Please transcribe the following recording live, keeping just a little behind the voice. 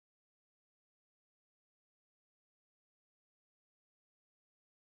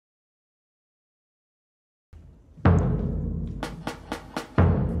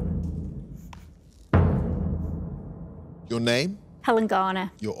Your name? Helen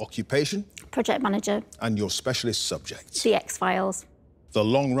Garner. Your occupation? Project manager. And your specialist subject? The X-Files. The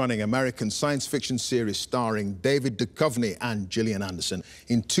long-running American science fiction series starring David Duchovny and Gillian Anderson.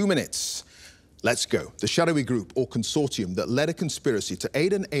 In 2 minutes, let's go. The shadowy group or consortium that led a conspiracy to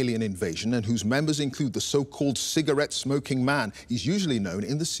aid an alien invasion and whose members include the so-called cigarette-smoking man is usually known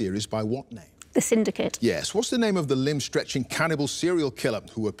in the series by what name? The Syndicate. Yes. What's the name of the limb-stretching cannibal serial killer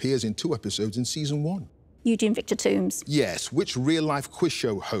who appears in 2 episodes in season 1? Eugene Victor Toombs. Yes. Which real-life quiz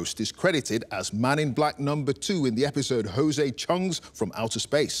show host is credited as Man in Black #2 in the episode Jose Chung's From Outer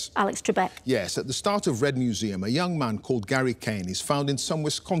Space? Alex Trebek. Yes. At the start of Red Museum, a young man called Gary Kane is found in some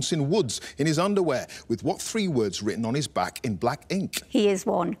Wisconsin woods in his underwear with what 3 words written on his back in black ink? He is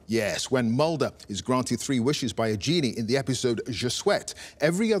one. Yes. When Mulder is granted 3 wishes by a genie in the episode Je Souhaite,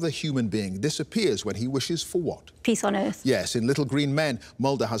 every other human being disappears when he wishes for what? Peace on Earth. Yes. In Little Green Men,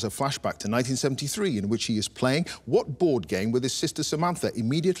 Mulder has a flashback to 1973 in which he is playing what board game with his sister Samantha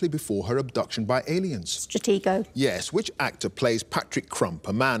immediately before her abduction by aliens? Stratego. Yes. Which actor plays Patrick Crump,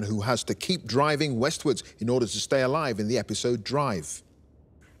 a man who has to keep driving westwards in order to stay alive in the episode Drive?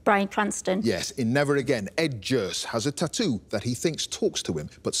 Bryan Cranston. Yes. In Never Again, Ed Jurce has a tattoo that he thinks talks to him,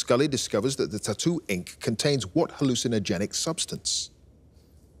 but Scully discovers that the tattoo ink contains what hallucinogenic substance?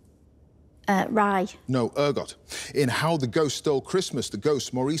 Rye. No, ergot. In How the Ghost Stole Christmas, the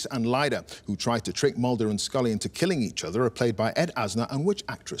ghosts Maurice and Lyda, who tried to trick Mulder and Scully into killing each other, are played by Ed Asner and which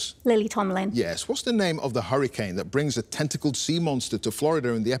actress? Lily Tomlin. Yes. What's the name of the hurricane that brings a tentacled sea monster to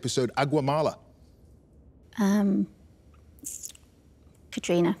Florida in the episode Aguamala?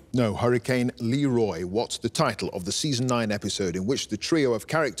 Katrina. No, Hurricane Leroy. What's the title of the season 9 episode in which the trio of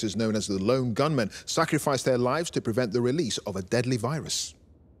characters known as the Lone Gunmen sacrifice their lives to prevent the release of a deadly virus?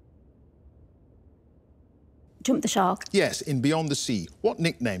 Jump the Shark. Yes, in Beyond the Sea, what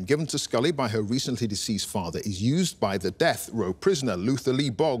nickname given to Scully by her recently deceased father is used by the death row prisoner Luther Lee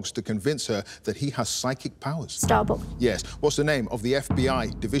Boggs to convince her that he has psychic powers? Starbuck. Yes. What's the name of the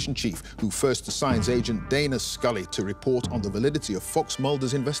FBI division chief who first assigns agent Dana Scully to report on the validity of Fox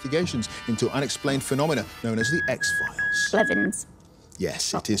Mulder's investigations into unexplained phenomena known as the X-Files? Blevins.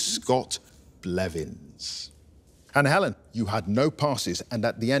 Yes, it is Scott Blevins. And Helen, you had no passes, and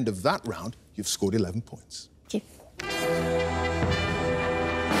at the end of that round, you've scored 11 points. Thank you.